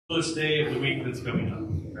This day of the week that's coming up,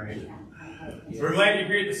 right? So we're glad you're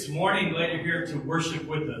here this morning. Glad you're here to worship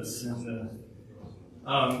with us. And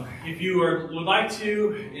if you would like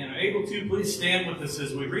to and are able to, please stand with us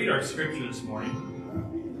as we read our scripture this morning.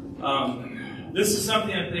 This is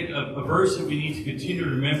something I think a verse that we need to continue to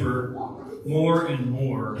remember more and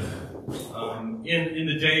more in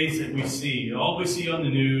the days that we see, all we see on the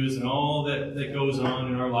news and all that goes on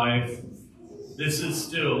in our life. This is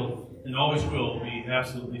still and always will be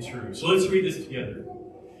absolutely true. So let's read this together.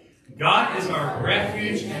 God is our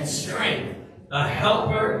refuge and strength, a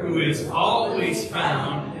helper who is always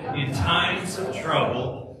found in times of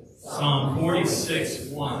trouble. Psalm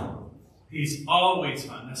 46:1. He's always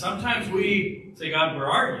found. Now sometimes we say, God, where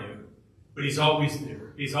are you? But He's always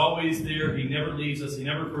there. He's always there. He never leaves us. He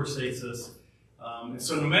never forsakes us. And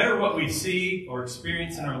so no matter what we see or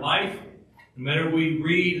experience in our life, no matter what we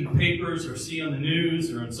read in the papers or see on the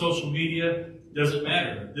news or on social media, doesn't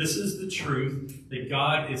matter. This is the truth, that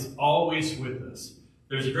God is always with us.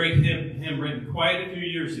 There's a great hymn written quite a few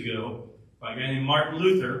years ago by a guy named Martin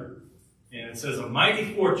Luther, and it says, "A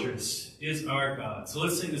mighty fortress is our God." So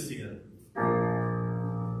let's sing this together.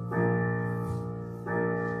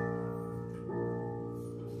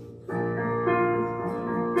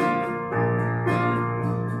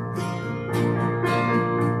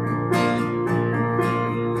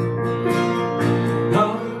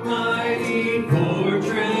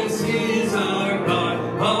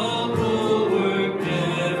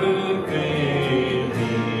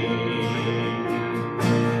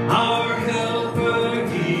 Our helper,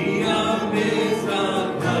 he amidst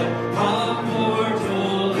the flood.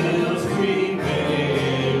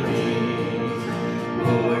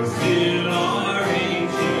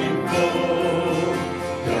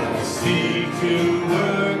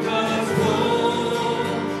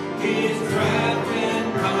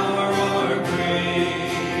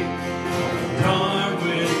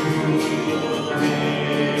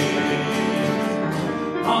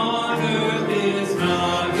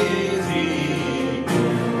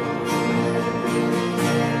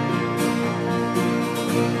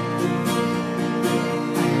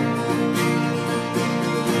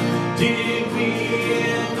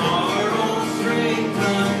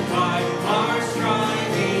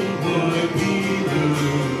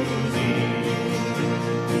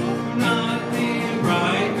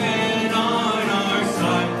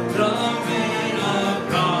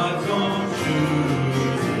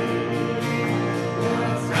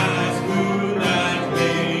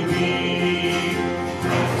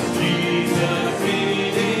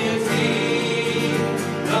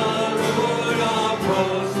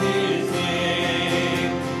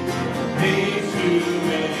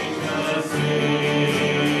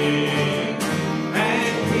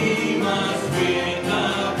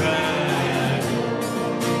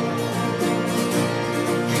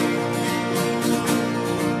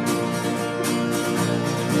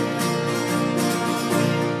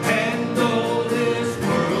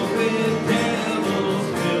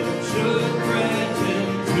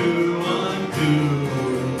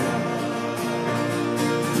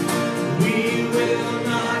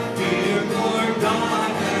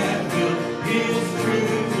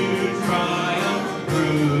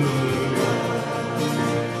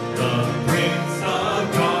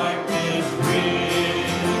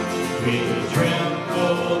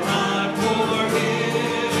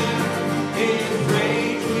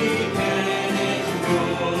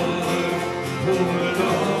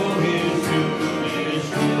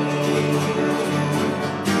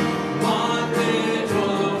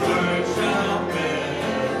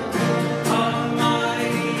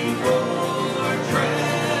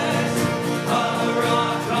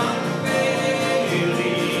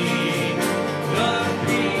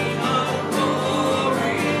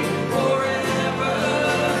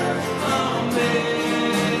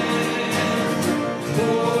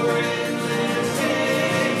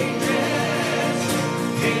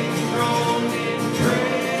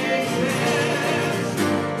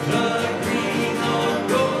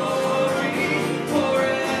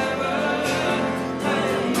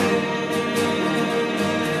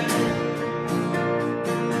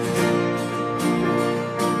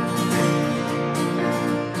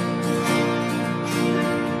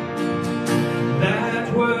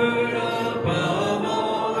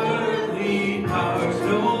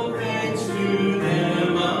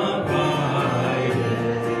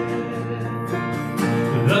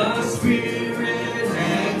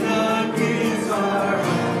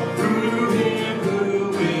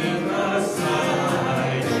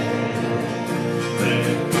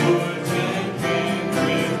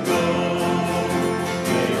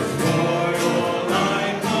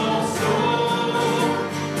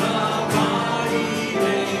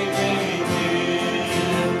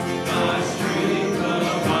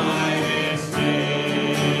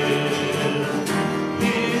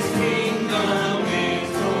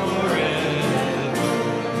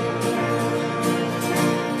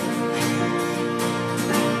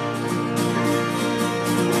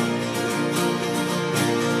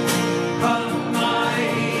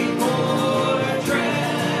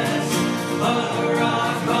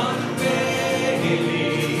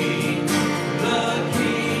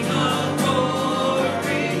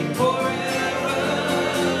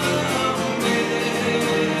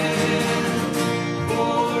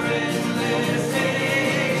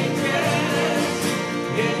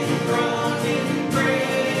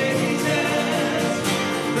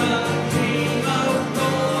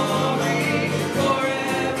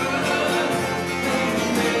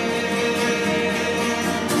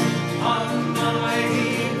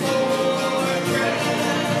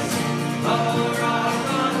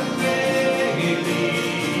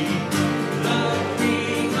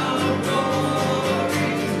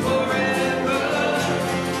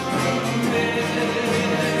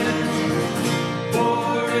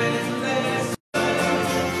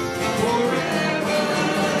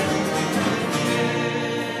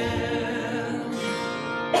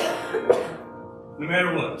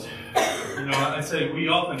 matter what, I say we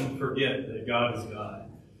often forget that God is God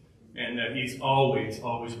and that He's always,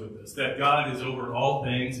 always with us, that God is over all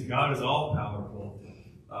things, and God is all powerful,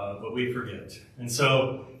 but we forget. And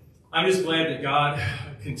so I'm just glad that God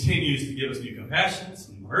continues to give us new compassions,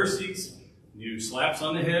 new mercies, new slaps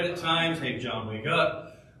on the head at times. Hey, John, wake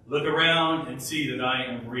up, look around and see that I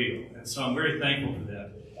am real. And so I'm very thankful for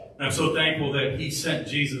that. And I'm so thankful that He sent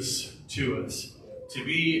Jesus to us to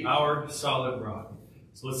be our solid rock.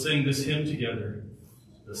 So let's sing this hymn together,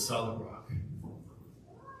 The Solid Rock.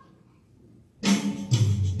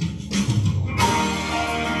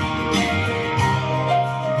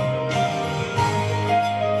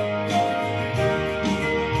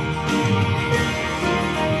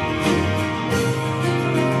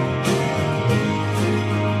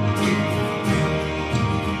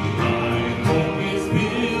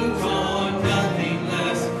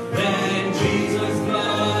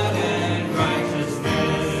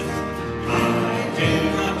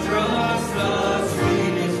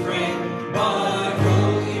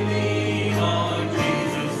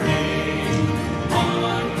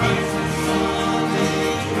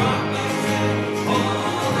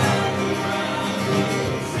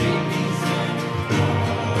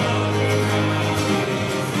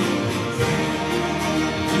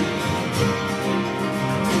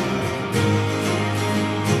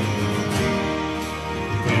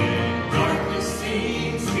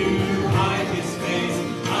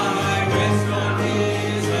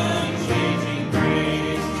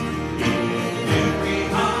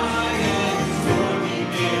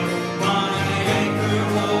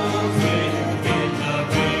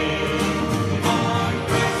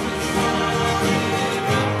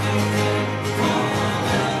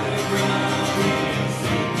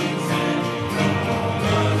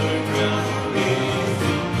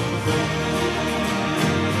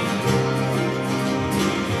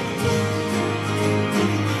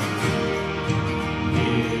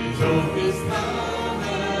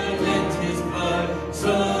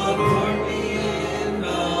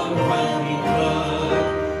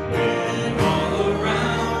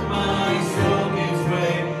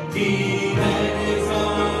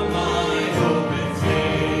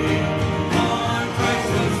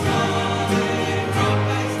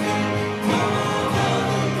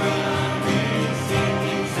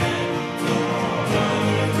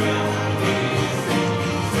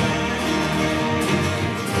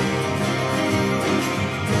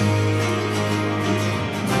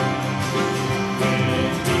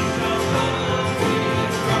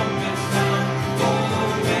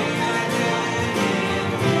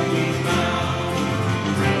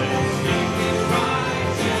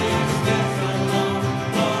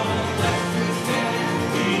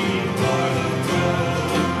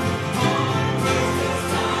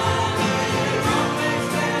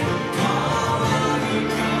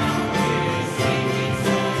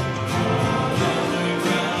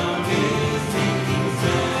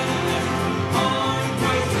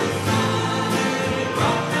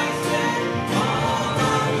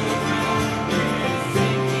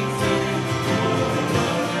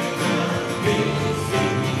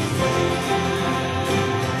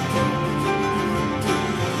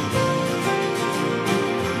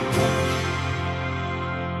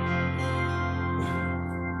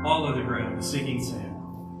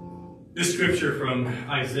 This scripture from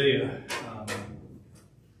Isaiah,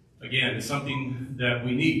 again, is something that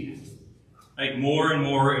we need. Like more and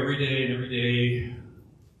more every day,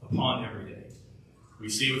 upon every day. We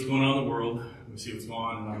see what's going on in the world, we see what's going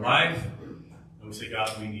on in our life, and we say,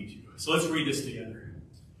 God, we need you. So let's read this together.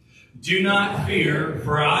 Do not fear,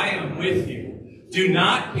 for I am with you. Do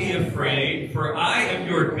not be afraid, for I am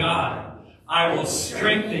your God. I will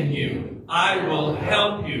strengthen you. I will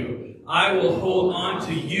help you. I will hold on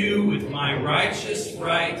to you with my righteous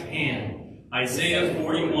right hand. Isaiah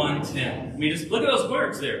 41:10. I mean, just look at those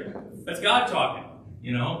words there. That's God talking,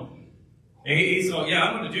 And he's like, yeah,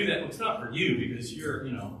 I'm going to do that. Well, it's not for you because you're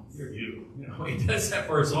you. He does that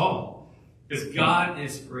for us all because God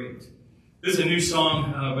is great. This is a new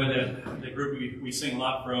song by the group we sing a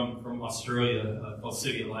lot from Australia called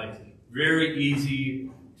City of Light. Very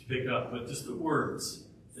easy to pick up, but just the words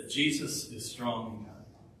that Jesus is strong and kind.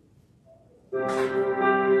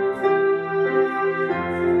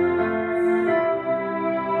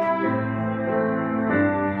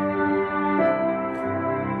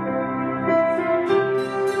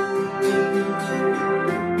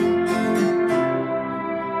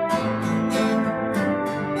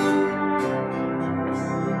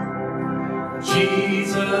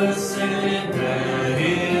 Jesus said that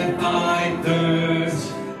if I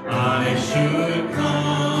thirst, I should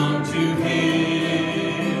come to Him.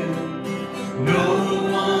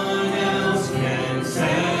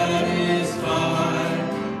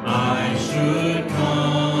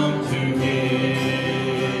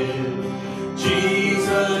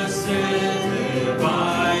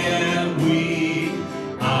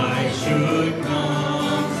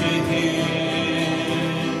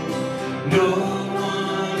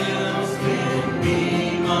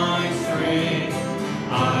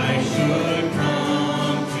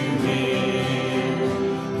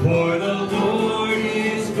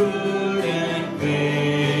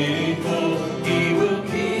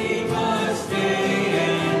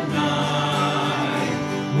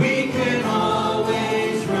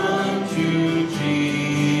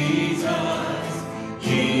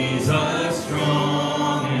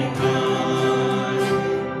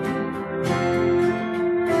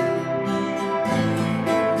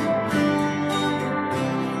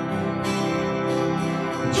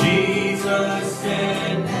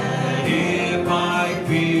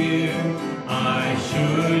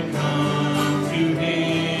 should come to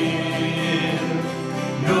him.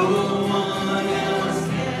 No one else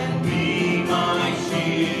can be my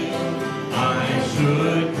shield. I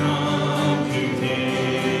should come to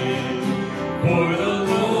him. For the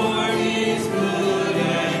Lord is good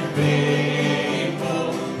and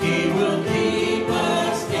faithful. He will keep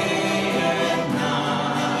us day and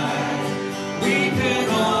night. We can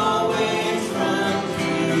always run to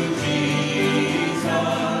Jesus,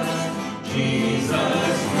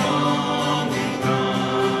 Jesus strong and kind.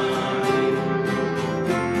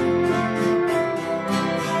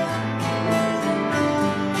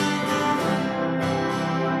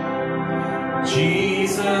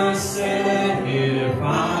 Jesus said, if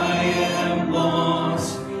I am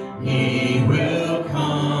lost, he will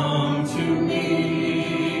come to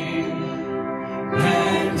me.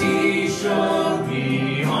 And he showed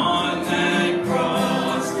me on that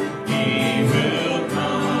cross, he will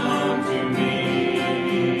come to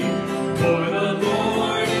me. For the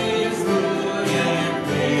Lord is good and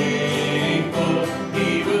faithful.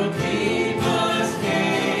 He will keep us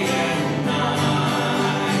day and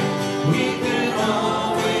night. We can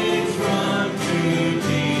always run to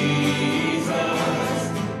Jesus,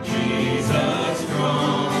 Jesus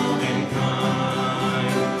strong and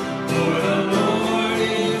kind. For the Lord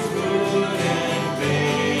is good and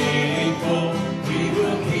faithful. He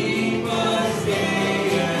will keep us day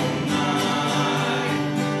and night.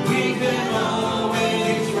 We can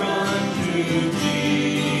always run to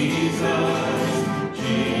Jesus,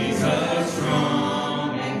 Jesus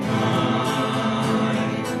strong and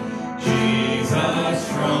kind. Jesus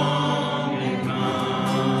strong and kind.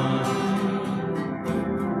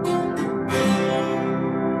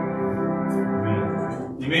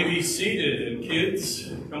 You may be seated, and kids,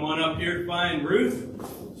 come on up here to find Ruth.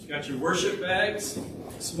 She's got your worship bags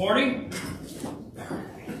this morning.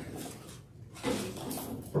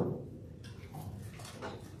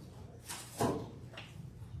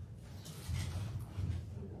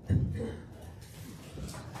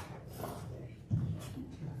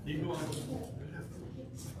 You go on.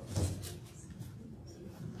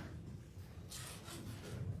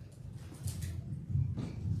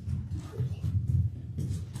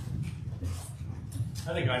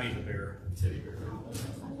 I think I need a bigger teddy bear.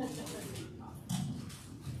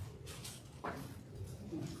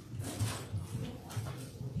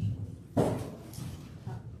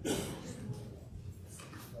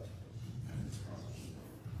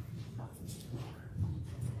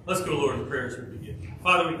 Let's go, Lord, in prayer as we begin.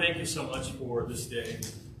 Father, we thank you so much for this day.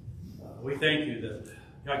 We thank you that,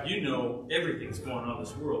 God, you know everything that's going on in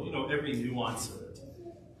this world. You know every nuance of it.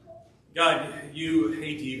 God, you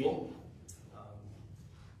hate evil.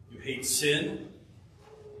 You hate sin.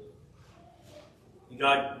 And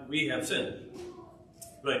God, we have sinned.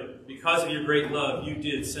 But because of your great love, you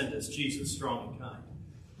did send us Jesus, strong and kind,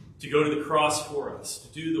 to go to the cross for us, to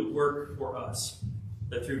do the work for us,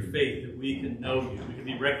 that through faith that we can know you, we can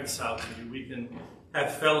be reconciled to you, we can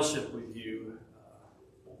have fellowship with you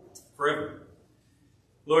forever.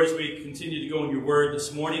 Lord, as we continue to go in your word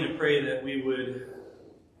this morning, I pray that we would,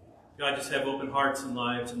 God, just have open hearts and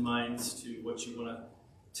lives and minds to what you want to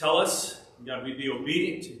tell us. And God, we'd be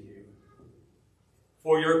obedient to you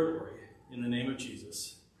for your glory. In the name of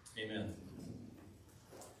Jesus, amen.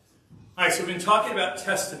 All right, so we've been talking about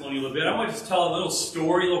testimony a little bit. I want to just tell a little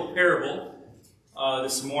story, a little parable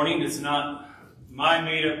this morning. It's not my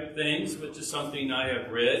made-up things, but just something I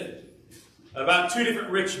have read about two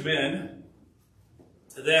different rich men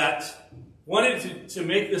that wanted to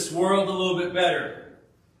make this world a little bit better.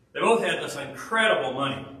 They both had this incredible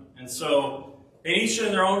money, and so in each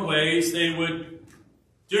in their own ways, they would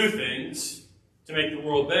do things to make the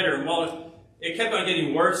world better. And while it kept on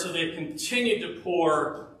getting worse, so they continued to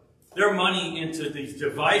pour their money into these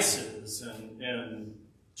devices and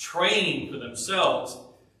training for themselves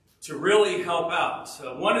to really help out.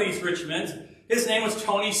 So one of these rich men, his name was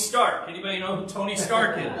Tony Stark. Anybody know who Tony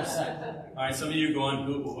Stark is? All right, some of you are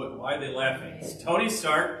going, why are they laughing? Tony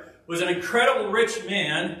Stark was an incredible rich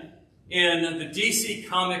man in the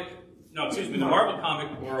the Marvel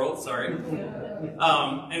comic world, sorry.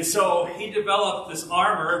 And so he developed this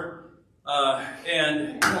armor,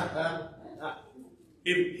 and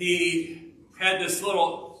he had this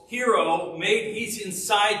little hero made, he's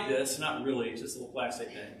inside this, not really, just a little plastic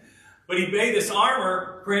thing. But he made this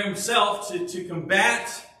armor for himself to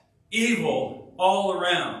combat evil all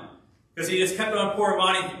around. Because he just kept on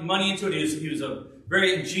pouring money into it. He was a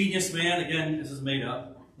very ingenious man. Again, this is made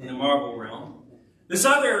up in the Marvel realm. This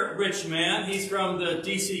other rich man, he's from the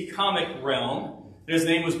DC comic realm. His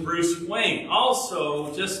name was Bruce Wayne.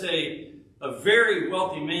 Also, just a very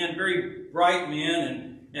wealthy man, very bright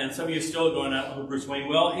man, and some of you are still going out with Bruce Wayne.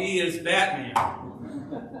 Well, he is Batman.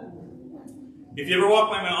 If you ever walk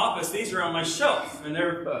by my office, these are on my shelf, and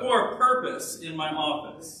they're for a purpose in my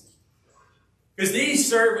office. Because these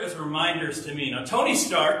serve as reminders to me. Now, Tony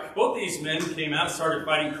Stark, both these men came out and started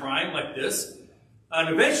fighting crime like this. And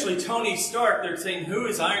eventually, Tony Stark, they're saying, who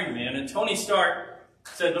is Iron Man? And Tony Stark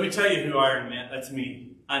said, let me tell you who Iron Man, that's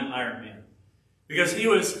me. I'm Iron Man. Because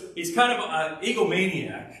he's kind of an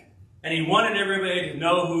egomaniac. And he wanted everybody to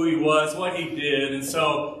know who he was, what he did. And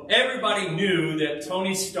so everybody knew that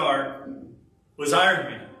Tony Stark was Iron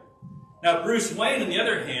Man. Now, Bruce Wayne, on the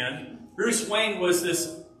other hand, Bruce Wayne was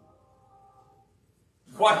this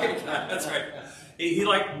quiet guy. That's right. He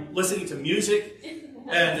liked listening to music,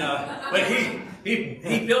 and but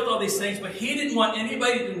he built all these things, but he didn't want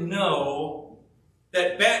anybody to know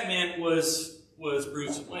that Batman was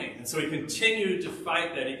Bruce Wayne, and so he continued to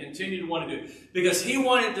fight that. He continued to want to do it because he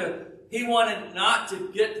wanted not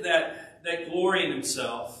to get that glory in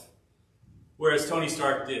himself, whereas Tony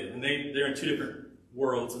Stark did, and they're in two different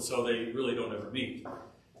worlds, and so they really don't ever meet.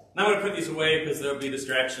 And I'm going to put these away because there'll be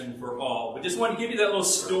distraction for all. But just want to give you that little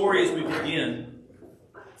story as we begin.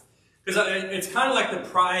 Because it's kind of like the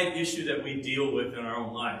pride issue that we deal with in our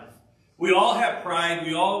own life. We all have pride.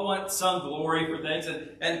 We all want some glory for things.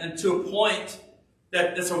 And to a point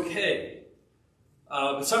that's okay.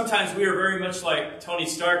 But sometimes we are very much like Tony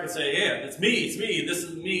Stark and say, yeah, it's me, this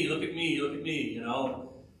is me, look at me, you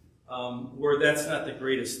know. Where that's not the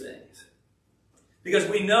greatest thing. Because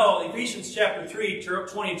we know Ephesians chapter 3,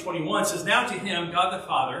 20 and 21 says, now to him, God the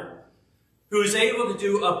Father, who is able to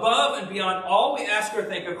do above and beyond all we ask or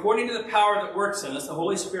think, according to the power that works in us, the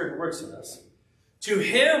Holy Spirit works in us. To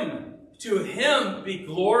him be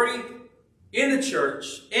glory in the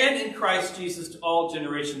church and in Christ Jesus to all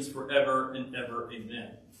generations forever and ever.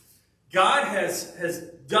 Amen. God has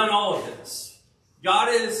done all of this. God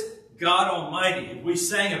is God Almighty. We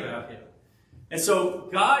sang about him. And so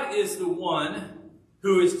God is the one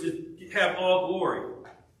who is to have all glory.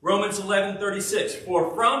 Romans 11:36,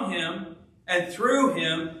 for from him and through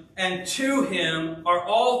him and to him are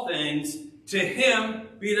all things, to him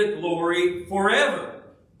be the glory forever.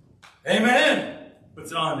 Amen.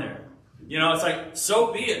 What's on there? You know, it's like,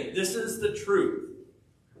 so be it. This is the truth.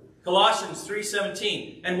 Colossians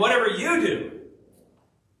 3:17, and whatever you do,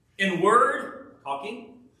 in word,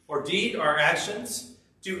 talking, or deed, or actions,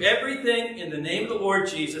 do everything in the name of the Lord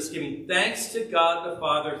Jesus, giving thanks to God the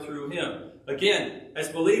Father through him. Again, as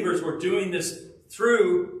believers, we're doing this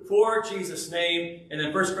for Jesus' name. And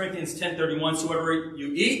then 1 Corinthians 10:31, so whatever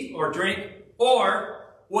you eat or drink or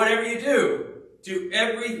whatever you do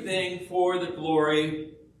everything for the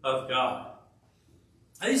glory of God.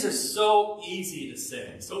 And these are so easy to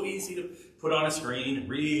say, so easy to put on a screen and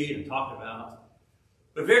read and talk about,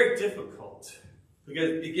 but very difficult.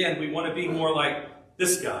 Because, again, we want to be more like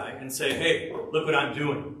this guy and say, hey, look what I'm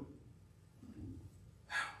doing.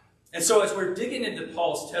 And so as we're digging into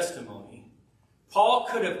Paul's testimony, Paul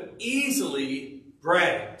could have easily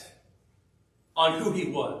bragged on who he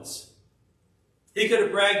was. He could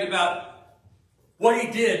have bragged about what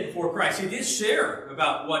he did before Christ. He did share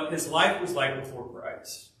about what his life was like before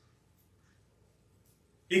Christ.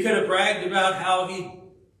 He could have bragged about how he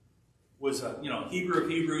was a Hebrew of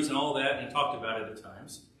Hebrews and all that, and he talked about it at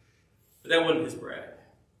times. But that wasn't his brag.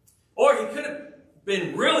 Or he could have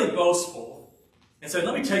been really boastful and said,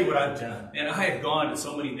 let me tell you what I've done. And I have gone to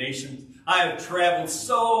so many nations. I have traveled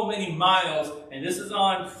so many miles, and this is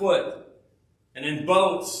on foot and in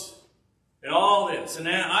boats and all this. And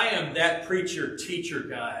now I am that preacher, teacher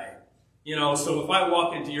guy. You know, so if I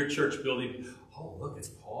walk into your church building, oh, look, it's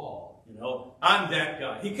Paul. You know, I'm that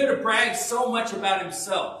guy. He could have bragged so much about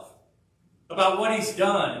himself, about what he's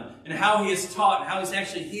done and how he has taught and how he's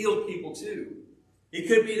actually healed people too. He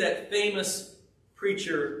could be that famous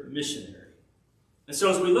preacher missionary. And so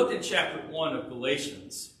as we looked at chapter 1 of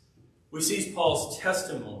Galatians, we see Paul's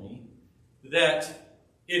testimony that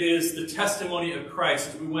it is the testimony of Christ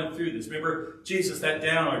as we went through this. Remember Jesus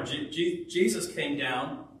Jesus came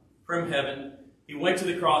down from heaven. He went to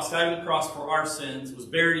the cross, died on the cross for our sins, was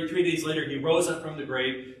buried. 3 days later, he rose up from the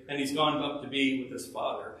grave, and he's gone up to be with his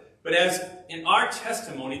Father. But as in our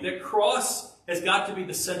testimony, the cross has got to be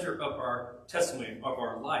the center of our testimony, of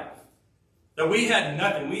our life. That we had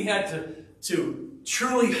nothing. We had to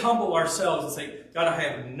truly humble ourselves and say, God, I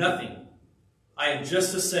have nothing. I am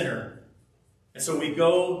just a sinner. And so we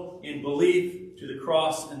go in belief to the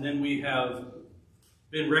cross, and then we have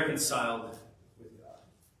been reconciled with God.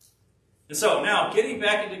 And so now, getting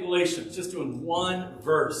back into Galatians, just doing one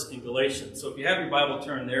verse in Galatians. So if you have your Bible,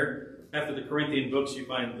 turn there. After the Corinthian books, you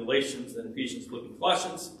find Galatians, then Ephesians, Philippians,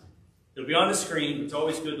 Colossians. It'll be on the screen, but it's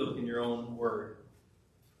always good to look in your own word.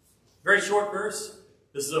 Very short verse.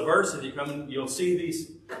 This is a verse, if you come, you'll see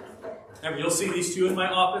these. Remember, you'll see these two in my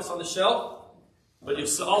office on the shelf, but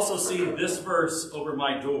you'll also see this verse over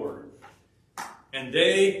my door. And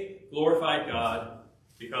they glorified God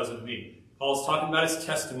because of me. Paul's talking about his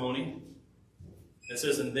testimony. It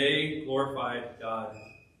says, and they glorified God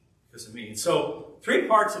because of me. And so, three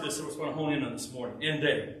parts of this that we're going to hone in on this morning. And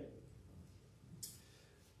they.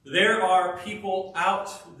 There are people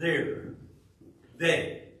out there.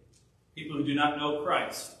 They. People who do not know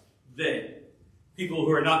Christ. They. People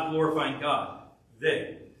who are not glorifying God.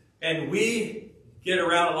 They. And we get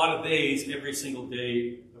around a lot of days every single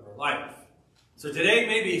day of our life. So today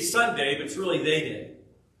may be Sunday, but it's really they day.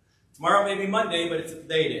 Tomorrow may be Monday, but it's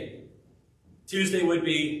they day. Tuesday would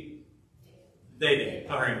be they day.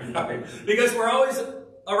 All right. Because we're always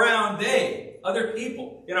around they, other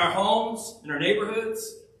people, in our homes, in our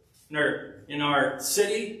neighborhoods, in our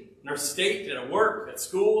city, in our state, at our work, at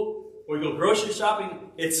school, when we go grocery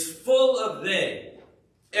shopping. It's full of they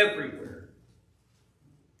everywhere.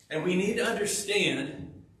 And we need to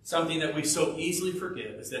understand something that we so easily forget,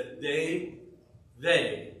 is that they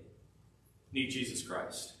need Jesus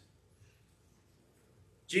Christ.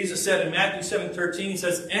 Jesus said in Matthew 7:13, he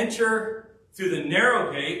says, enter through the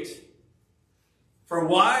narrow gate, for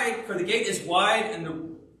the gate is wide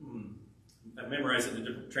and I memorized it in a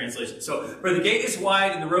different translation. So, for the gate is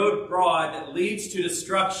wide and the road broad that leads to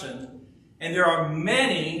destruction, and there are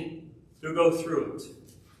many who go through it.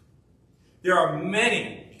 There are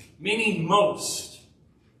many, meaning most,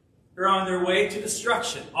 who are on their way to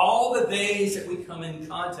destruction. All the days that we come in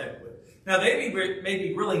contact with. Now, they may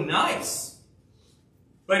be really nice,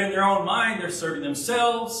 but in their own mind, they're serving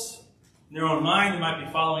themselves. In their own mind, they might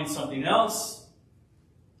be following something else.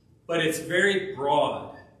 But it's very broad.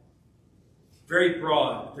 Very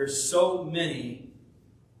broad. There's so many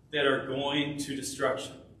that are going to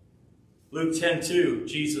destruction. Luke 10:2,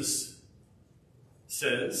 Jesus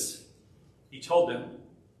says, he told them,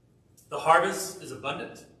 the harvest is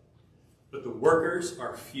abundant, but the workers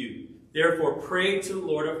are few. Therefore, pray to the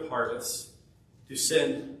Lord of harvest to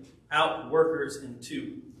send out workers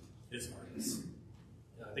into his harvest.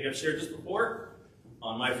 I think I've shared this before.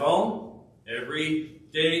 On my phone, every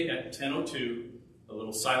day at 10:02, a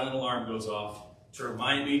little silent alarm goes off to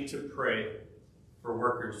remind me to pray for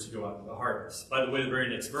workers to go out to the harvest. By the way, the very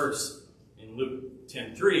next verse in Luke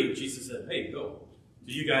 10:3, Jesus said, hey, go.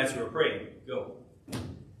 To you guys who are praying, go.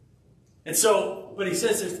 And so, but he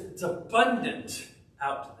says it's abundant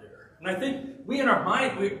out there. And I think we in our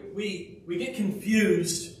mind, we get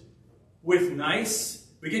confused with nice.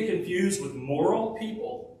 We get confused with moral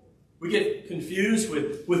people. We get confused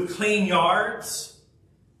with clean yards.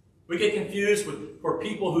 We get confused for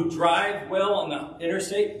people who drive well on the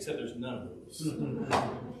interstate, except there's none of those.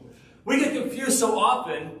 We get confused so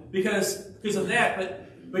often because of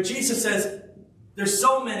that. But Jesus says there's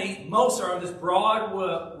so many, most are on this broad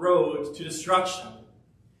road to destruction.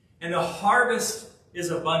 And the harvest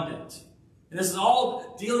is abundant. And this is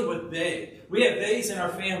all dealing with they. We have days in our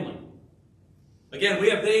family. Again, we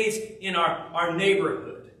have days in our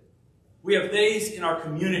neighborhood. We have days in our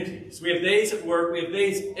communities. We have days at work. We have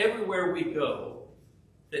days everywhere we go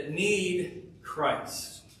that need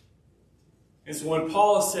Christ. And so when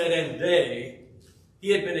Paul said, and they,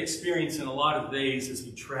 he had been experiencing a lot of days as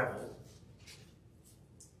he traveled.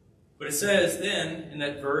 But it says then in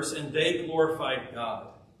that verse, and they glorified God.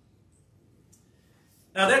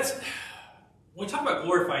 Now when we talk about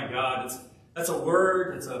glorifying God, that's a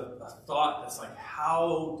word, it's a thought that's like,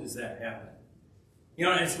 how does that happen? You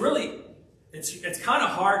know, and it's kind of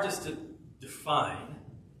hard just to define,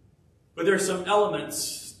 but there are some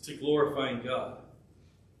elements to glorifying God.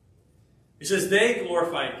 He says they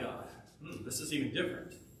glorified God. This is even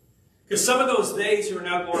different. Because some of those days who are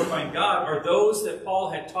now glorifying God are those that Paul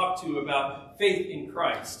had talked to about faith in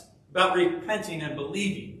Christ, about repenting and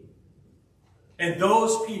believing. And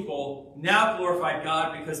those people now glorified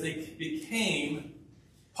God because they became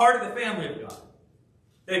part of the family of God.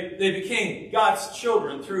 They became God's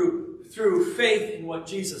children through faith in what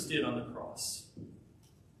Jesus did on the cross.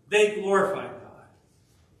 They glorified God.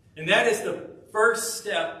 And that is the first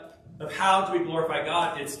step of how do we glorify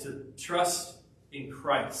God. It's to trust in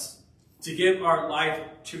Christ. To give our life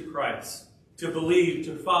to Christ. To believe,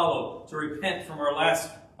 to follow, to repent from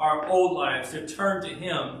our old lives, to turn to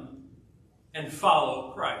Him and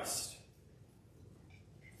follow Christ.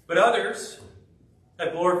 But others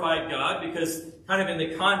have glorified God because, kind of in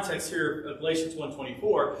the context here of Galatians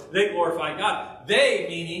 1:24, they glorified God. They,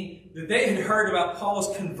 meaning that they had heard about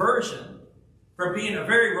Paul's conversion from being a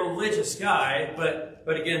very religious guy, but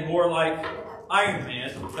but again, more like Iron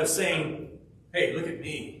Man, of saying, hey, look at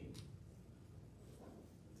me.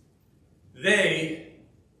 They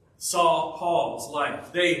saw Paul's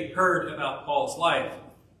life. They heard about Paul's life.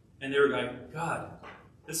 And they were like, God,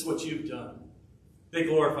 this is what you've done. They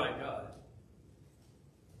glorified God.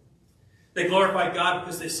 They glorified God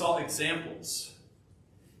because they saw examples.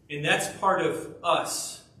 And that's part of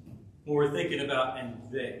us when we're thinking about and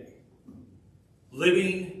they.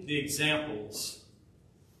 Living the examples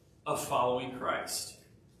of following Christ.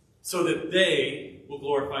 So that they will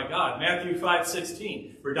glorify God. Matthew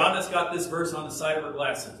 5:16. Redonda's got this verse on the side of her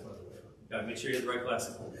glasses, by the way. Got to make sure you have the right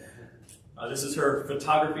glasses. This is her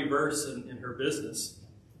photography verse in her business.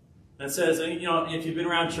 And it says, you know, if you've been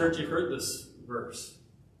around church, you've heard this verse.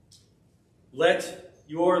 Let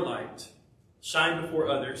your light shine before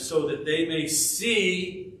others so that they may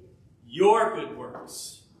see your good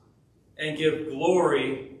works and give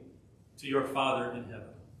glory to your Father in heaven.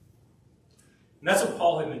 And that's what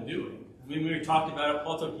Paul had been doing. I mean, we talked about it.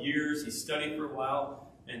 Paul took years. He studied for a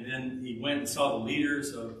while. And then he went and saw the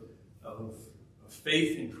leaders of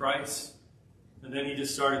faith in Christ. And then he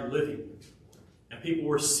just started living. And people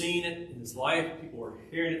were seeing it in his life. People were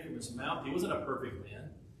hearing it from his mouth. He wasn't a perfect man.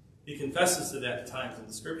 He confesses to that at times in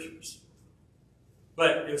the Scriptures.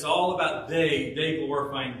 But it was all about they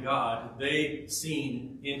glorifying God. They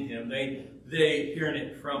seeing in him. They hearing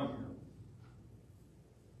it from him.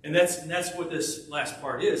 And that's what this last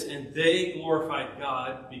part is. And they glorified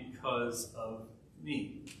God because of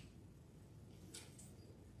me.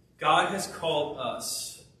 God has called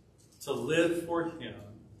us to live for him,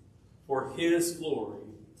 for his glory,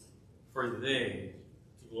 for they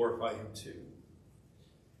to glorify him too.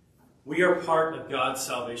 We are part of God's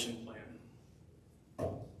salvation plan.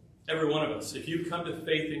 Every one of us. If you come to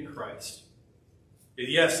faith in Christ,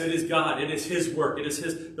 yes, it is God. It is his work. It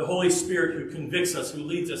is the Holy Spirit who convicts us, who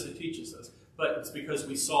leads us, who teaches us. But it's because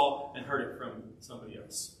we saw and heard it from somebody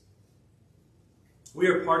else. We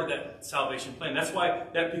are part of that salvation plan. That's why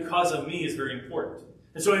that because of me is very important.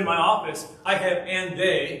 And so in my office, I have and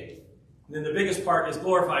they. And then the biggest part is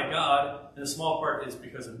glorify God, and the small part is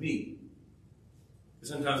because of me.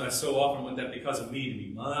 Sometimes I so often want that because of me to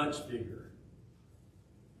be much bigger.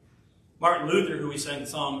 Martin Luther, who we sang the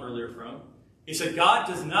song earlier from, he said, God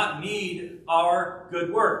does not need our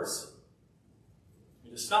good works. Let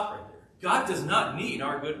me just stop right there. God does not need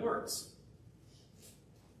our good works.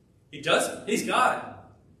 He doesn't. He's God.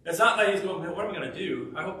 It's not like he's going, what am I going to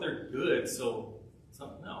do? I hope they're good, so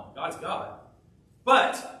no, God's God.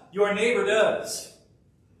 But your neighbor does.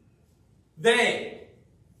 They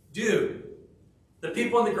do. The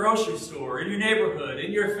people in the grocery store, in your neighborhood,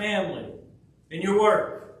 in your family, in your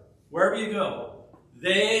work, wherever you go,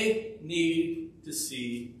 they need to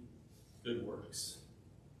see good works.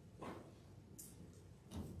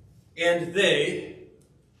 And they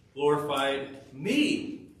glorified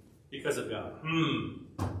me because of God.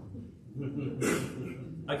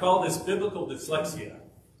 I call this biblical dyslexia.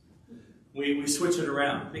 We switch it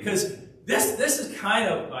around. Because this is kind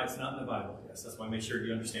of, it's not in the Bible. Yes, that's why I make sure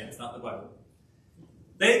you understand. It's not in the Bible.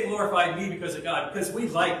 They glorified me because of God. Because we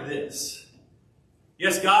like this.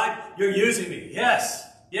 Yes, God, you're using me. Yes.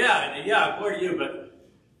 Yeah, glory to you, but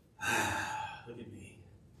look at me.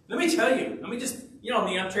 Let me tell you. Let me just, me,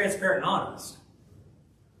 I'm transparent and honest.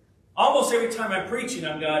 Almost every time I'm preaching,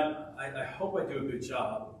 I'm God, I hope I do a good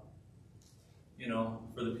job,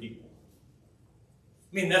 for the people.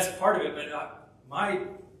 I mean, that's part of it, but my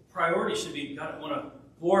priority should be, God, I want to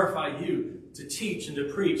glorify you, to teach and to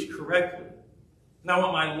preach correctly. And I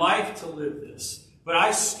want my life to live this. But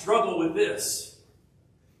I struggle with this.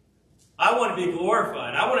 I want to be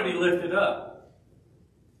glorified. I want to be lifted up.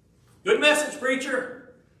 Good message,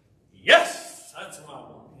 preacher. Yes, that's what I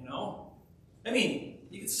want, I mean,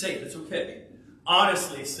 you can say it. It's okay.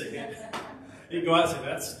 Honestly say it. You can go out and say,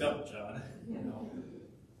 that's dumb, John.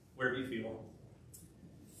 Where do you feel?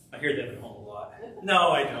 I hear that at home a lot.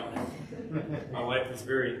 No, I don't. My wife is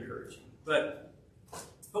very encouraging. But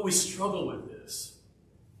we struggle with this.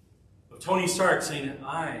 But Tony Stark saying,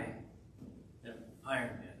 I am Iron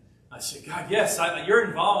Man. I said, God, yes, you're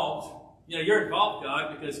involved. You're involved,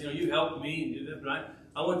 God, because, you helped me and do that, but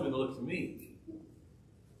I want them to look to me.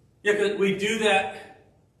 Yeah, because we do that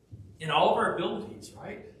in all of our abilities,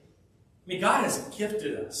 right? I mean, God has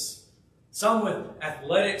gifted us. Some with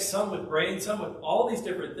athletics, some with brains, some with all these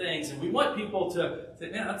different things. And we want people to say,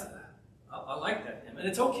 man, I like that. And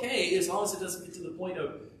it's okay as long as it doesn't get to the point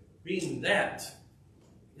of being that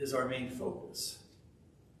is our main focus.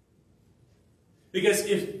 Because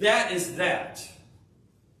if that is that,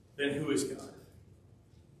 then who is God?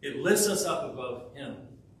 It lifts us up above him.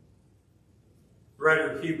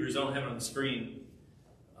 writer of Hebrews, I don't have it on the screen,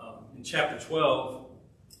 in chapter 12,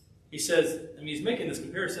 he says, he's making this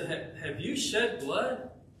comparison, have you shed blood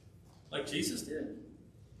like Jesus did?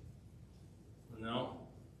 No.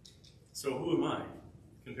 So who am I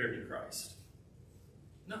compared to Christ?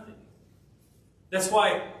 Nothing. That's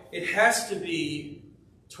why it has to be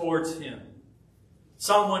towards him.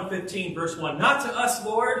 Psalm 115, verse 1. Not to us,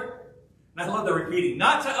 Lord. And I love the repeating.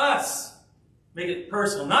 Not to us. Make it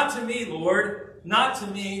personal. Not to me, Lord. Not to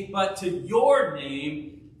me, but to your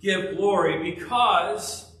name give glory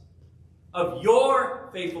because of your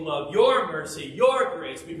faithful love, your mercy, your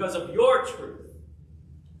grace, because of your truth.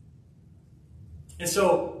 And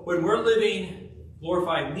so when we're living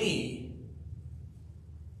glorify me,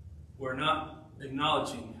 we're not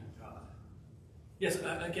acknowledging God. Yes,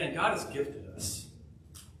 again, God has gifted us.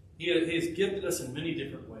 He has gifted us in many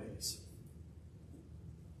different ways.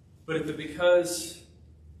 But if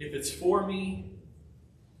it's for me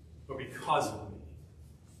or because of me,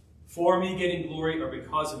 for me getting glory or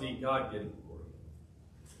because of me, God getting glory.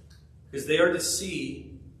 Because they are to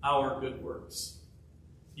see our good works.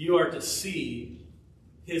 You are to see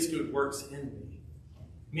his good works in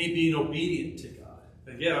me being obedient to God.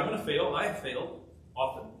 Again, I'm going to fail. I have failed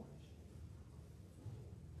often.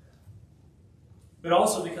 But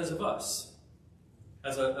also because of us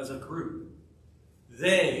as a group.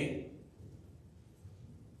 They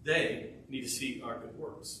need to see our good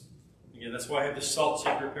works. Again, that's why I have the salt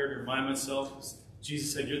shaker prepared to remind myself.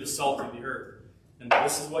 Jesus said, you're the salt of the earth. And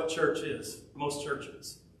this is what church is. Most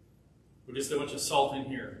churches. We're just a bunch of salt in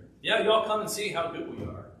here. Yeah, you all come and see how good we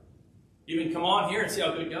are. Even come on here and see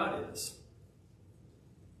how good God is.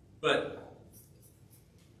 But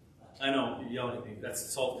I know you're yelling at me. That's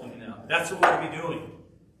the salt coming out. That's what we're going to be doing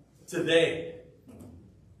today.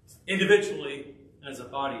 Individually and as a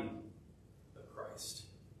body of Christ.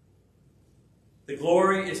 The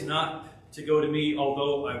glory is not to go to me,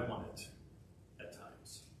 although I want it at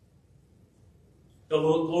times. The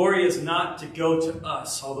glory is not to go to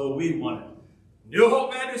us, although we want it. New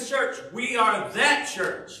Hope Baptist Church, we are that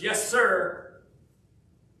church. Yes, sir.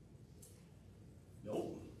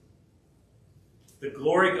 Nope. The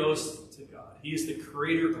glory goes to God. He is the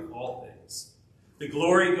creator of all things. The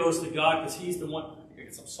glory goes to God because he's the one. I can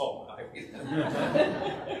get some salt in my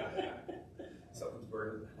eye. Something's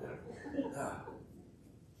burning.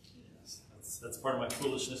 That's part of my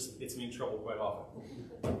foolishness that gets me in trouble quite often.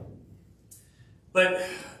 But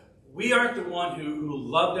we aren't the one who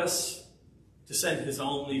loved us to send his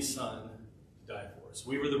only son to die for us.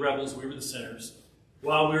 We were the rebels. We were the sinners.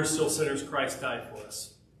 While we were still sinners, Christ died for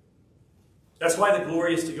us. That's why the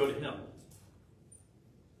glory is to go to him.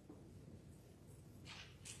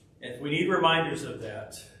 And if we need reminders of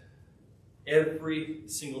that, every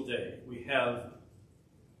single day we have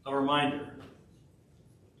a reminder.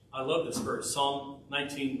 I love this verse, Psalm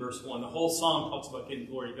 19, verse 1. The whole psalm talks about getting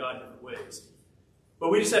glory to God in different ways.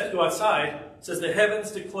 But we just have to go outside. It says, the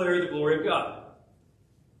heavens declare the glory of God.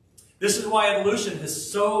 This is why evolution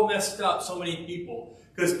has so messed up so many people.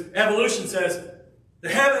 Because evolution says, the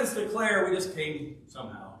heavens declare we just came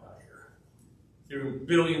somehow out here. Through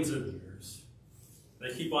billions of years.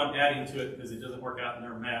 They keep on adding to it because it doesn't work out in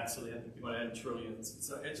their math, so they have to keep on adding trillions.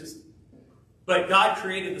 So it just, but God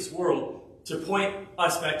created this world to point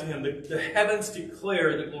us back to him. The heavens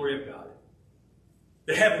declare the glory of God.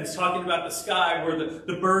 The heavens, talking about the sky where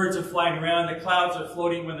the birds are flying around, the clouds are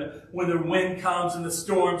floating when the wind comes and the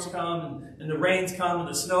storms come and the rains come and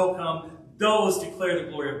the snow come. Those declare the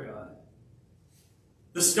glory of God.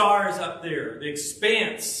 The stars up there, the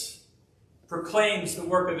expanse proclaims the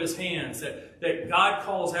work of his hands that God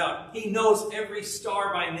calls out. He knows every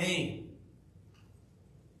star by name.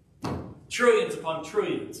 Trillions upon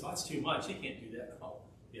trillions. Oh, that's too much. He can't do that. Oh,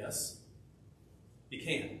 yes, he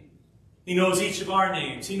can. He knows each of our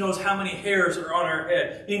names. He knows how many hairs are on our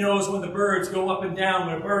head. He knows when the birds go up and down,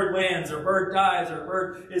 when a bird lands, or a bird dies, or a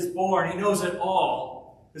bird is born. He knows it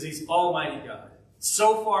all because he's Almighty God.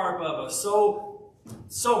 So far above us, so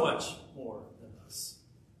much more than us.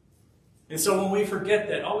 And so when we forget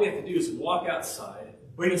that, all we have to do is walk outside.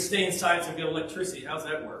 We can stay inside so we get electricity. How's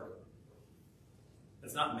that work?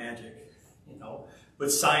 That's not magic, you know.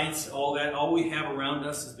 But science, all that, all we have around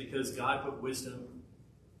us is because God put wisdom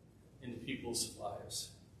into people's lives.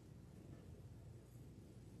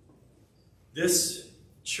 This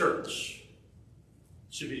church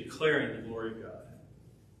should be declaring the glory of God.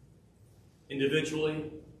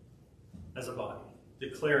 Individually, as a body,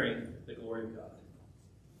 declaring the glory of God.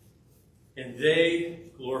 And they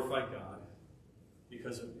glorify God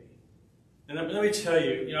because of me. And let me tell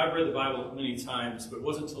you, I've read the Bible many times, but it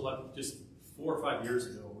wasn't until just 4 or 5 years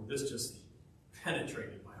ago where this just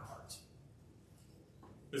penetrated my heart.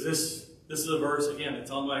 Because this is a verse, again,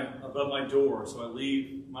 it's on above my door, so I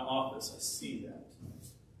leave my office, I see that.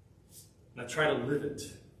 And I try to live it.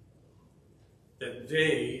 That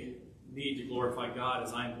they need to glorify God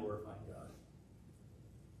as I'm glorifying God.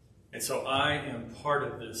 And so I am part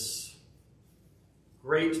of this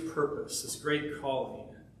great purpose, this great calling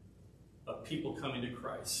of people coming to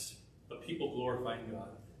Christ, of people glorifying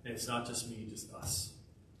God. And it's not just me, just us.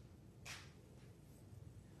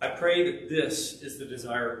 I pray that this is the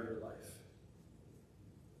desire of your life.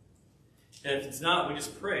 And if it's not, we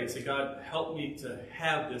just pray. Say, God, help me to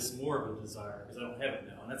have this more of a desire, because I don't have it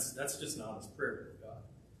now. And that's just an honest prayer to God.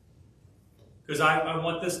 Because I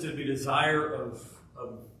want this to be desire of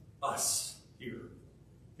us here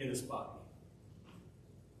in this body.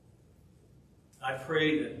 I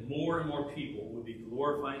pray that more and more people would be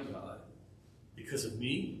glorifying God because of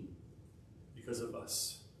me, because of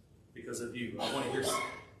us, because of you.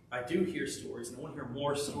 I do hear stories, and I want to hear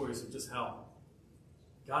more stories of just how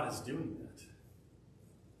God is doing that.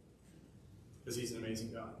 Because He's an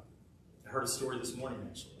amazing God. I heard a story this morning,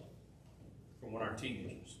 actually, from one of our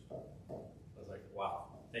teenagers. I was like, wow,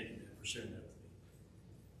 thank you, man, for sharing that with me.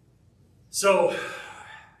 So,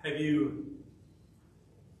 have you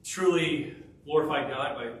truly glorified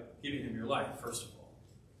God by giving Him your life, first of all?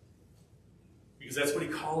 Because that's what He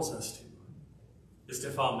calls us to, is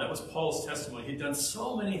to follow Him. That was Paul's testimony. He'd done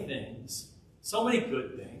so many things, so many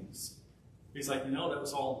good things. He's like, no, that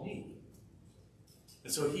was all me.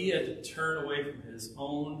 And so he had to turn away from his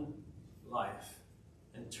own life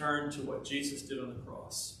and turn to what Jesus did on the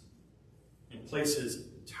cross and place his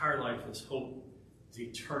entire life, his hope, his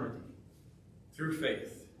eternity through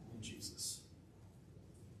faith in Jesus.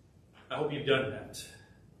 I hope you've done that.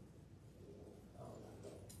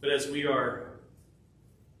 But as we are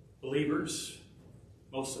believers,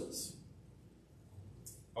 most of us,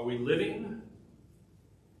 are we living?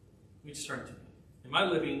 Let me just turn to me. Am I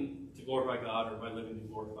living to glorify God, or am I living to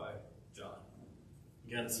glorify John?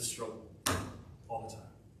 Again, it's a struggle all the time.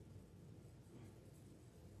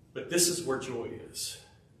 But this is where joy is.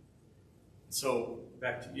 So,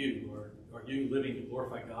 back to you. Are you living to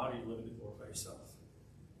glorify God, or are you living to glorify yourself?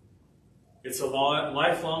 It's a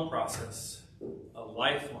lifelong process. A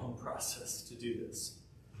lifelong process to do this.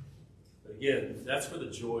 But again, that's where the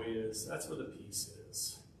joy is. That's where the peace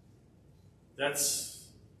is. That's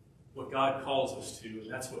what God calls us to, and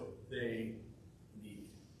that's what they need.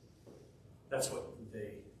 That's what they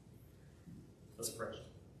need. Let's pray.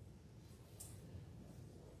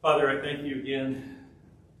 Father, I thank you again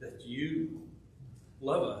that you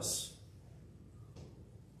love us.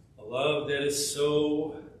 A love that is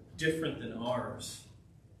so different than ours.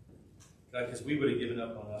 God, because we would have given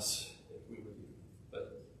up on us if we were you.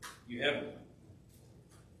 But you haven't.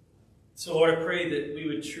 So Lord, I pray that we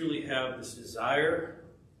would truly have this desire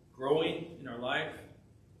growing in our life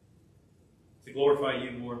to glorify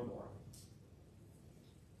you more and more.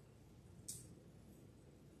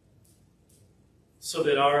 So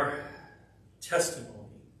that our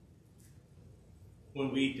testimony,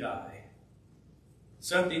 when we die,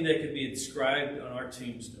 something that could be inscribed on our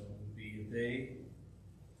tombstone would be, they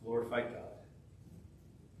glorified God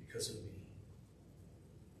because of me.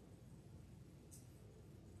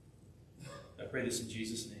 I pray this in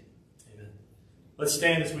Jesus' name. Amen. Let's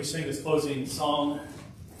stand as we sing this closing song.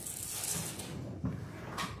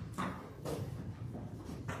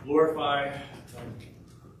 Glorify.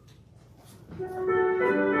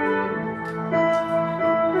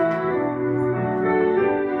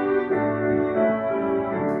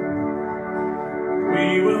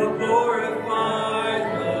 We will glorify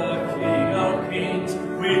the King of Kings.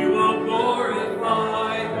 We will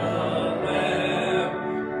glorify the Lamb.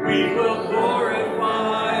 We will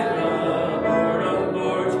glorify the Lord of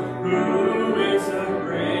Lords, who is the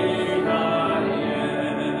great I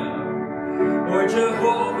am. For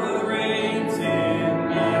Jehovah reigns in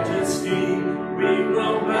majesty. We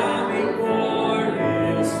will bow before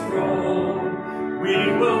his throne. We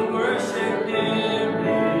will worship him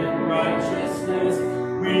in righteousness.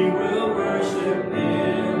 We will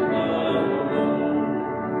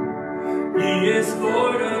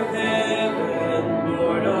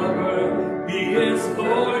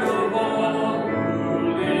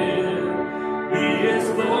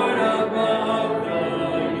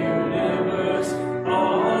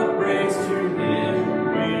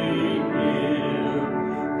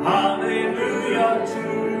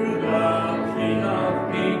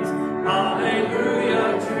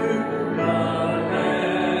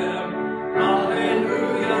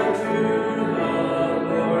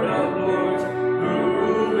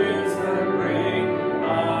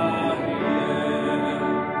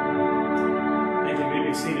may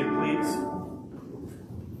be seated, please.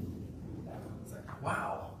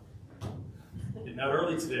 Wow. Getting out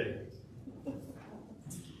early today.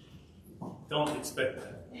 Don't expect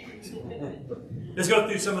that. Let's go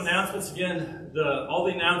through some announcements again. All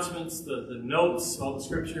the announcements, the notes, all the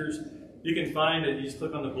scriptures, you can find it. You just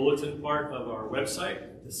click on the bulletin part of our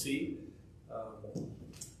website to see.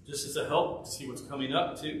 Just as a help to see what's coming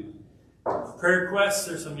up too. Prayer requests,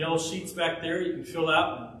 there's some yellow sheets back there you can fill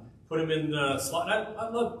out and put them in the slot. I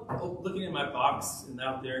love looking in my box and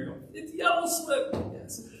out there and going, it's yellow slip.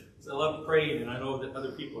 Yes. So I love praying, and I know that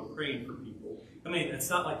other people are praying for people. I mean, it's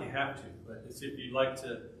not like you have to, but it's if you'd like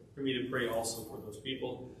for me to pray also for those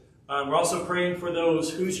people. We're also praying for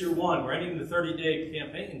those Who's Your One. We're ending the 30-day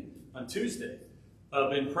campaign on Tuesday.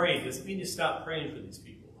 I've been praying. Doesn't mean you stop praying for these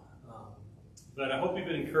people. But I hope you've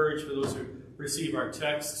been encouraged for those who receive our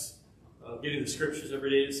texts, getting the scriptures every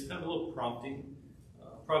day. It's kind of a little prompting.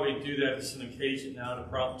 Probably do that as an occasion now to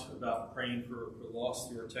prompt about praying for the lost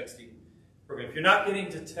through our texting program. If you're not getting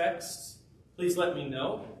to texts, please let me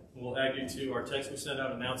know. We'll add you to our text. We send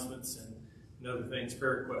out announcements and other things,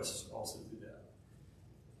 prayer requests also do that.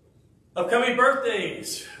 Upcoming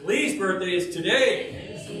birthdays. Lee's birthday is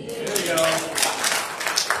today. There you go.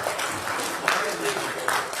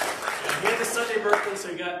 He had a Sunday birthday,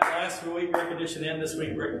 so you got last week recognition and this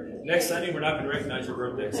week. Next Sunday, we're not going to recognize your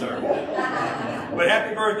birthday, sorry. But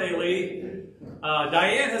happy birthday, Lee.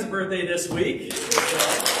 Diane has a birthday this week. Happy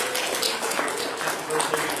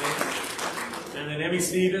birthday, and then Emmy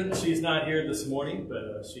Stevens, she's not here this morning,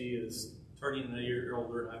 but she is turning a year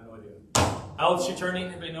older. I have no idea. How old is she turning?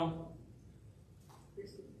 Anybody know?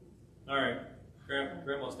 All right.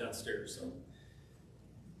 Grandma's downstairs, so.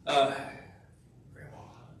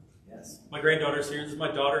 Yes. My granddaughter's here. This is my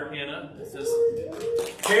daughter, Hannah. This is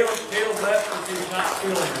Caleb left because he was not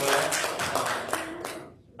feeling well.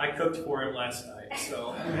 I cooked for him last night,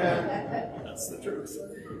 so that's the truth.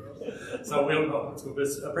 So we'll go. Let's go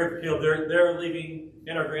visit. I pray for Caleb. They're leaving,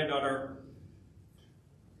 and our granddaughter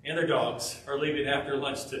and their dogs are leaving after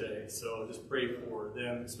lunch today. So just pray for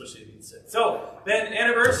them, especially if you get sick. So then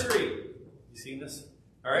anniversary. You seen this?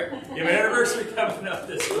 All right. You have an anniversary coming up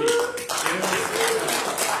this week.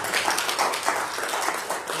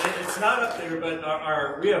 It's not up there, but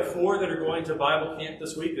we have 4 that are going to Bible camp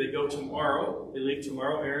this week. They go tomorrow. They leave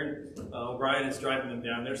tomorrow. Aaron O'Brien is driving them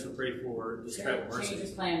down there, so pray for this travel mercy. Change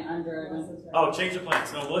his plan under. Oh, change the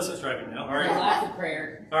plans. No, Melissa's driving now. All right. Lots of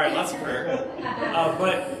prayer. All right, lots of prayer.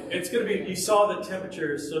 But it's going to be, you saw the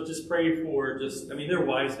temperatures, so just pray for they're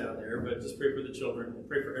wise down there, but just pray for the children.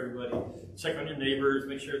 Pray for everybody. Check on your neighbors.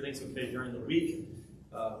 Make sure everything's okay during the week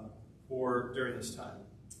or during this time.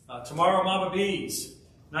 Tomorrow, Mama B's.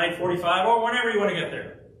 9:45, or whenever you want to get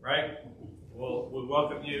there, right? We'll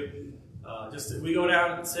welcome you. We go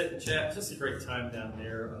down and sit and chat. It's just a great time down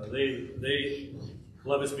there. They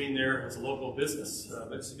love us being there as a local business,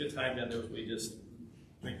 but it's a good time down there as we just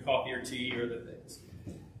drink coffee or tea or other things.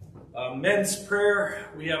 Men's prayer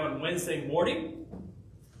we have on Wednesday morning,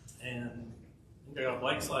 and I got a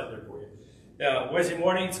blank slide there for you. Wednesday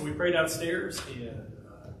morning, so we pray downstairs, and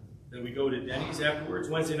then we go to Denny's afterwards.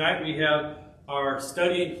 Wednesday night we have our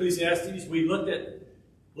study in Ecclesiastes. We looked at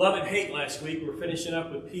love and hate last week. We're finishing up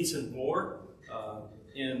with peace and war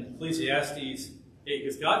in Ecclesiastes 8,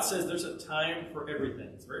 because God says there's a time for everything.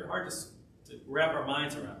 It's very hard to wrap our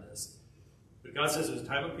minds around this. But God says there's a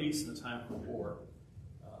time of peace and a time for war.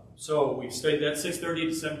 So we studied that 6:30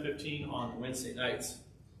 to 7:15 on Wednesday nights.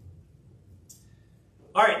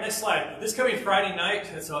 All right, next slide. This coming Friday night,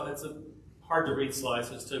 it's a hard to read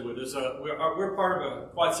slides. Let's tell you what. We're part of a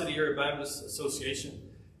Quad City Area Baptist Association,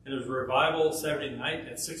 and there's a revival Saturday night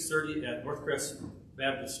at 6:30 at Northcrest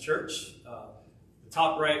Baptist Church. The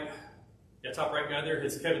top right guy there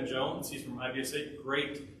is Kevin Jones. He's from IBSA.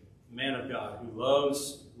 Great man of God who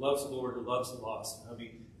loves the Lord, who loves the lost. And he'll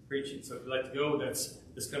be preaching. So if you'd like to go, that's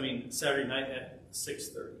this coming Saturday night at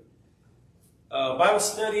 6:30. Bible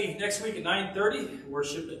study next week at 9:30.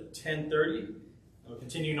 Worship at 10:30. We're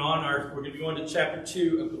continuing on. We're going to be going to chapter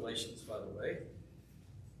 2 of Galatians, by the way.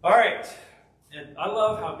 All right. And I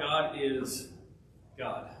love how God is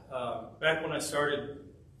God. Back when I started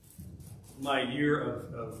my year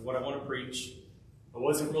of what I want to preach, I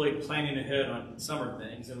wasn't really planning ahead on summer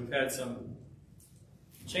things, and we've had some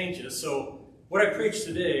changes. So what I preach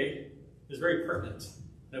today is very pertinent.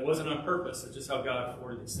 It wasn't on purpose. It's just how God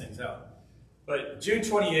ordered these things out. But June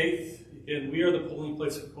 28th, again, we are the polling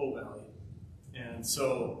place of Coal Valley. And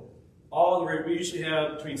so we usually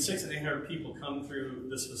have between 600 and 800 people come through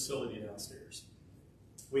this facility downstairs.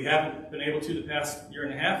 We haven't been able to the past year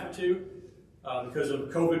and a half or two because of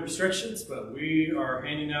COVID restrictions, but we are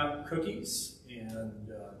handing out cookies and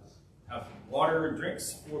have water and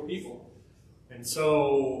drinks for people. And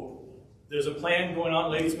so there's a plan going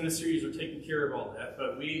on. Ladies Ministries are taking care of all that,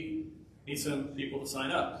 but we need some people to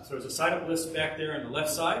sign up. So there's a sign-up list back there on the left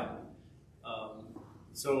side.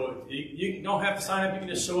 So you don't have to sign up. You can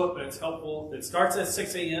just show up, but it's helpful. It starts at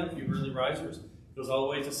 6 a.m. if you're early risers. It goes all the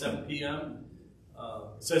way to 7 p.m.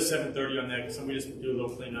 It says 7:30 on that because somebody just do a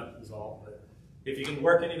little cleanup is all. But if you can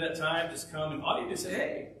work any of that time, just come and all you just say,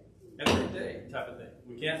 hey, have a great day type of thing.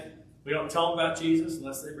 We don't tell them about Jesus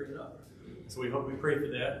unless they bring it up. So we pray for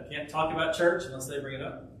that. We can't talk about church unless they bring it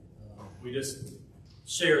up. We just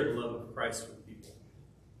share the love of Christ with people.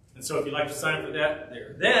 And so if you'd like to sign up for that,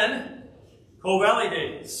 there. Then, Coal Valley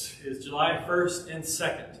Days is July 1st and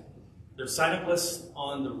 2nd. There's sign-up lists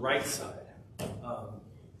on the right side.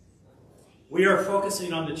 We are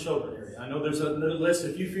focusing on the children area. I know there's another list.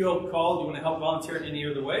 If you feel called, you want to help volunteer in any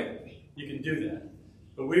other way, you can do that.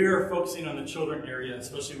 But we are focusing on the children area,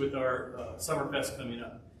 especially with our Summerfest coming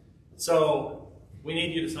up. So we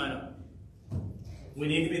need you to sign up. We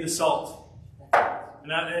need to be the salt.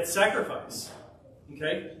 And it's sacrifice.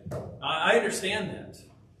 Okay? I understand that.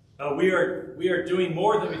 We are doing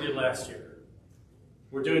more than we did last year.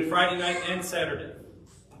 We're doing Friday night and Saturday.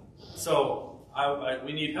 So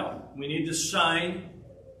we need help. We need to shine.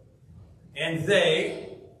 And there's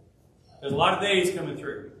a lot of days coming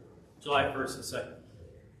through, July 1st and 2nd.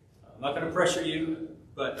 I'm not going to pressure you,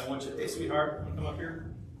 but I want you to, hey, sweetheart, want to come up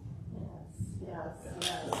here? Yes.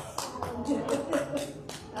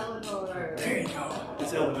 Eleanor. There you go.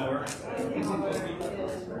 It's Eleanor.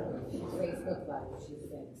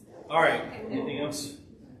 All right. Anything else?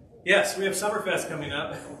 Yes, we have Summerfest coming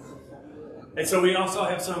up. And so we also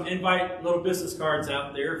have some invite little business cards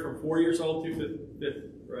out there from 4 years old to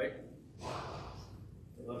 5th, right?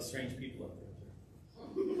 A lot of strange people out there.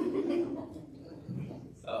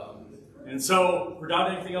 And so,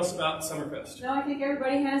 Verdad, anything else about Summerfest? No, I think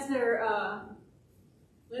everybody has their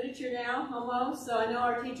literature now, almost. So I know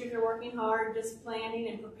our teachers are working hard, just planning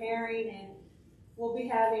and preparing, and we'll be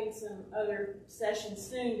having some other sessions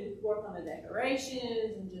soon to work on the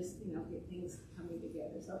decorations and just, get things coming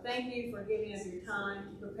together. So thank you for giving us your time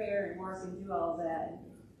to prepare and work and do all of that. And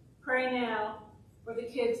pray now for the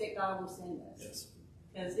kids that God will send us. Yes.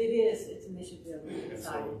 Because it's a mission field. It's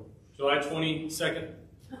exciting. So, July 22nd,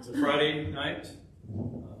 it's a Friday night,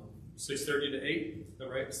 6:30 to 8. Is that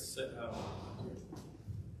right?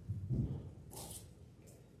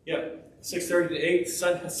 Yeah, 6:30 to 8.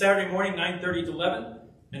 Saturday morning, 9:30 to 11.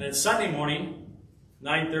 And then Sunday morning,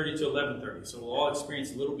 9:30 to 11:30. So we'll all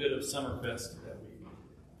experience a little bit of Summerfest that week.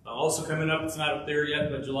 Also coming up, it's not up there yet,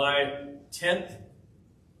 but July 10th.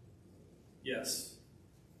 Yes.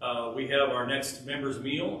 We have our next members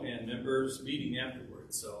meal and members meeting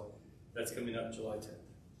afterwards. So that's coming up July 10th.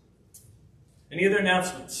 Any other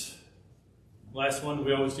announcements? Last one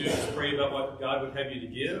we always do is pray about what God would have you to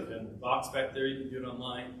give. And the box back there, you can do it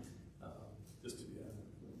online. Just to do that.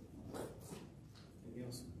 Anything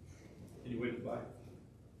else? Any way to buy?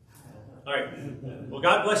 All right. Well,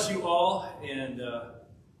 God bless you all. And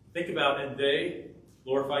think about and they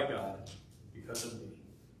glorify God because of me.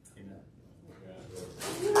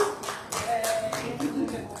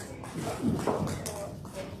 Amen.